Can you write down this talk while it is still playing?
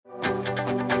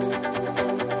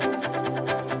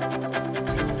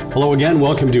Hello again,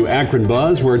 welcome to Akron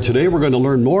Buzz, where today we're going to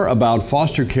learn more about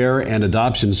foster care and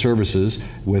adoption services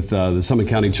with the Summit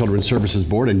County Children's Services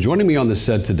Board. And joining me on the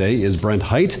set today is Brent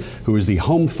Hite, who is the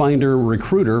home finder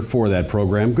recruiter for that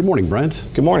program. Good morning, Brent.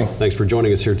 Good morning. Thanks for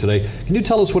joining us here today. Can you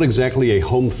tell us what exactly a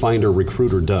home finder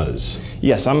recruiter does?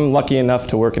 Yes, I'm lucky enough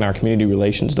to work in our community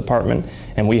relations department,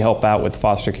 and we help out with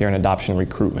foster care and adoption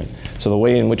recruitment. So the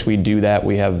way in which we do that,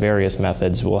 we have various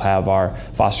methods. We'll have our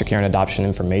foster care and adoption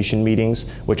information meetings,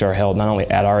 which are held not only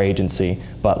at our agency,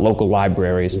 but local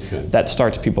libraries. Okay. That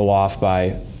starts people off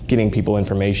by getting people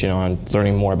information on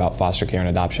learning more about foster care and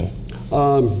adoption.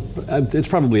 It's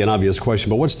probably an obvious question,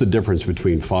 but what's the difference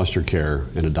between foster care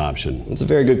and adoption? It's a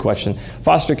very good question.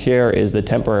 Foster care is the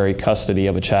temporary custody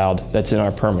of a child that's in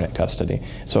our permanent custody.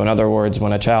 So in other words,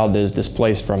 when a child is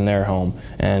displaced from their home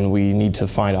and we need to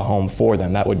find a home for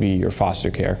them, that would be your foster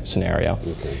care scenario.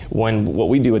 Okay. What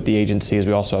we do at the agency is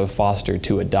we also have foster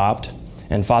to adopt.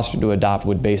 And foster to adopt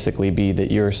would basically be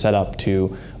that you're set up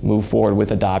to move forward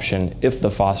with adoption if the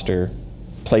foster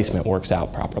placement works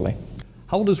out properly.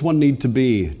 How old does one need to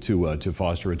be to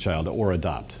foster a child or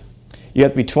adopt? You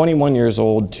have to be 21 years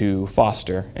old to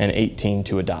foster and 18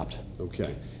 to adopt.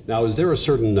 Okay. Now, is there a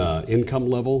certain income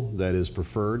level that is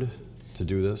preferred to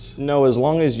do this? No, as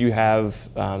long as you have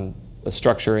a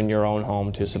structure in your own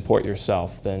home to support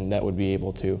yourself, then that would be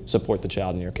able to support the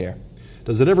child in your care.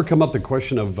 Does it ever come up the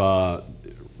question of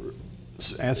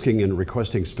asking and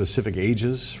requesting specific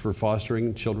ages for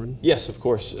fostering children? Yes, of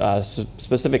course.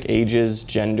 Specific ages,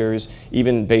 genders,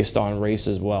 even based on race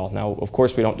as well. Now, of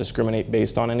course, we don't discriminate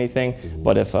based on anything,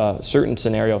 but if a certain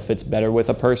scenario fits better with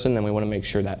a person, then we want to make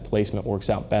sure that placement works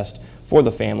out best for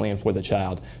the family and for the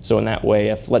child. So in that way,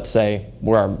 if let's say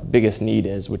where our biggest need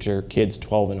is, which are kids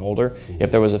 12 and older, if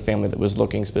there was a family that was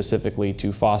looking specifically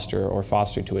to foster or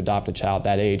foster to adopt a child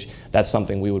that age, that's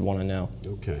something we would want to know.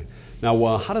 Okay.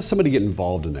 Now, how does somebody get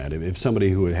involved in that? If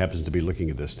somebody who happens to be looking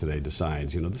at this today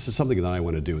decides, you know, this is something that I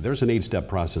want to do. There's an 8-step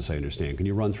process, I understand. Can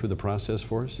you run through the process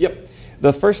for us? Yep.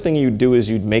 The first thing you'd do is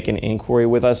you'd make an inquiry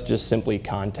with us. Just simply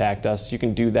contact us. You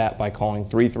can do that by calling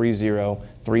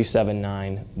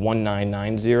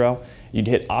 330-379-1990. You'd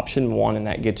hit option 1, and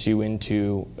that gets you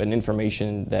into an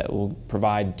information that will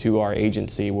provide to our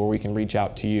agency where we can reach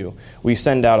out to you. We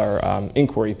send out our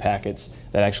inquiry packets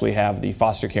that actually have the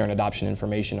foster care and adoption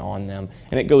information on them,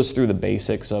 and it goes through the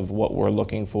basics of what we're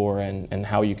looking for and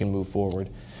how you can move forward.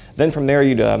 Then from there,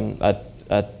 you'd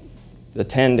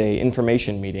attend a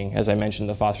information meeting. As I mentioned,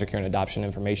 the foster care and adoption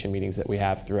information meetings that we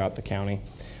have throughout the county.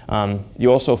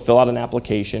 You also fill out an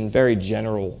application. Very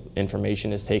general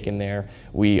information is taken there.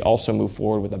 We also move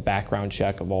forward with a background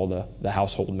check of all the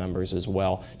household members as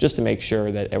well, just to make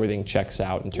sure that everything checks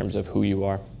out in terms of who you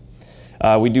are.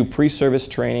 We do pre-service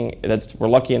training. We're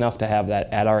lucky enough to have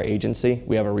that at our agency.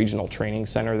 We have a regional training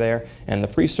center there, and the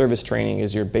pre-service training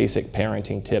is your basic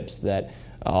parenting tips that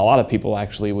a lot of people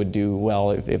actually would do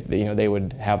well if they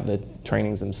would have the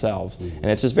trainings themselves. And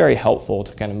it's just very helpful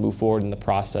to kind of move forward in the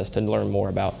process to learn more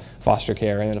about foster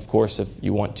care, and then of course if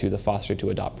you want to, the foster to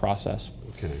adopt process.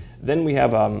 Okay. Then we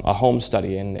have a home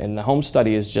study, and the home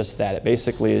study is just that. It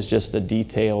basically is just a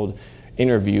detailed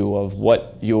interview of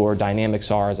what your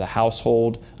dynamics are as a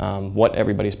household, what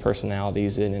everybody's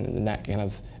personalities in that kind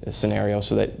of scenario,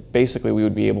 so that basically we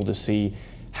would be able to see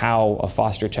how a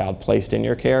foster child placed in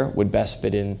your care would best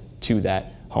fit into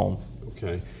that home.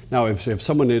 Okay. Now, if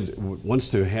someone wants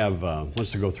to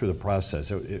go through the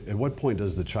process, at what point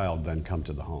does the child then come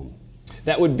to the home?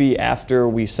 That would be after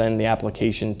we send the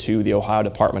application to the Ohio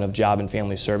Department of Job and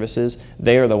Family Services.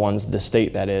 They are the ones, the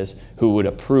state that is, who would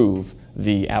approve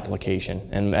the application.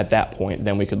 And at that point,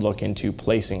 then we could look into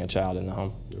placing a child in the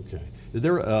home. Okay. Is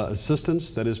there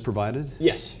assistance that is provided?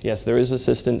 Yes, there is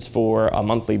assistance for a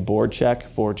monthly board check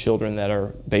for children that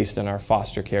are based in our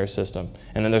foster care system.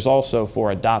 And then there's also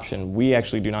for adoption. We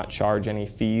actually do not charge any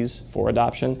fees for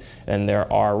adoption, and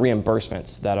there are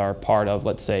reimbursements that are part of,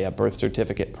 let's say, a birth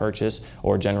certificate purchase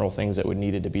or general things that would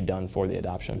needed to be done for the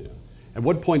adoption. Yeah. At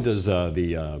what point does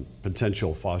the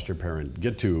potential foster parent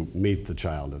get to meet the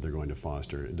child that they're going to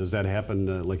foster? Does that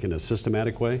happen like in a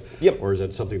systematic way? Yep. Or is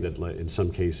that something that in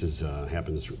some cases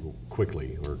happens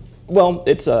quickly? Or? Well,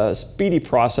 it's a speedy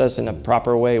process in a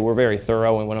proper way. We're very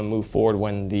thorough and want to move forward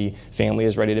when the family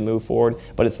is ready to move forward,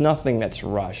 but it's nothing that's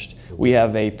rushed. We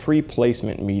have a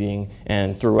pre-placement meeting,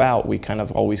 and throughout we kind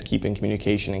of always keep in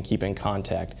communication and keep in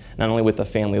contact, not only with the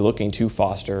family looking to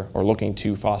foster or looking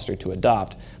to foster to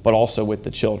adopt, but also with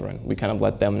the children. We kind of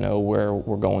let them know where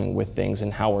we're going with things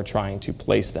and how we're trying to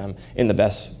place them in the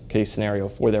best case scenario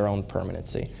for their own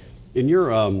permanency. In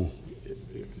your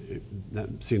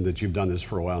seeing that you've done this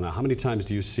for a while now, how many times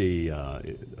do you see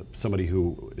somebody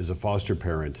who is a foster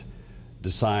parent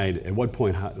decide, at what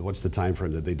point, what's the time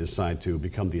frame that they decide to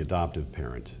become the adoptive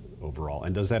parent overall?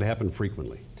 And does that happen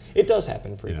frequently? It does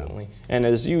happen frequently. Yeah. And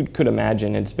as you could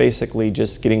imagine, it's basically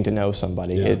just getting to know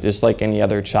somebody. Yeah. It's just like any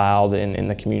other child in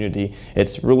the community.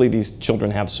 It's really, these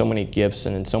children have so many gifts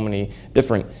and so many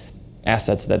different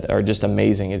assets that are just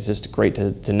amazing. It's just great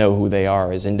to know who they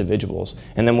are as individuals.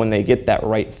 And then when they get that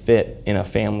right fit in a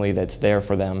family that's there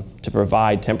for them to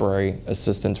provide temporary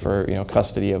assistance for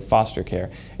custody of foster care,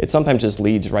 it sometimes just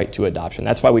leads right to adoption.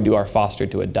 That's why we do our foster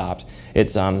to adopt.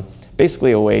 It's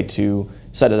basically a way to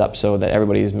set it up so that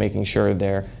everybody is making sure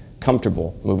they're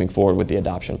comfortable moving forward with the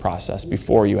adoption process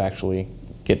before you actually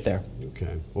get there.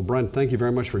 Okay. Well, Brent, thank you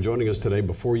very much for joining us today.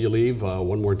 Before you leave,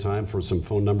 one more time for some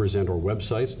phone numbers and or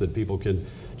websites that people can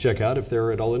check out if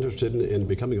they're at all interested in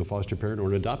becoming a foster parent or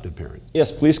an adoptive parent.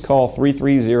 Yes, please call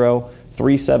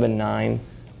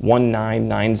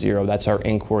 330-379-1990. That's our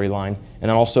inquiry line. And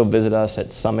then also visit us at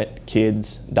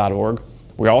summitkids.org.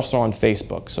 We're also on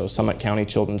Facebook, so Summit County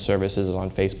Children's Services is on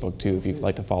Facebook too, if you'd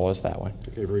like to follow us that way.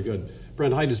 Okay, very good.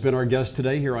 Brent Hite has been our guest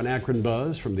today here on Akron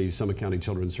Buzz from the Summit County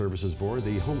Children's Services Board,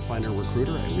 the Home Finder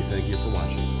Recruiter, and we thank you for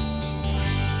watching.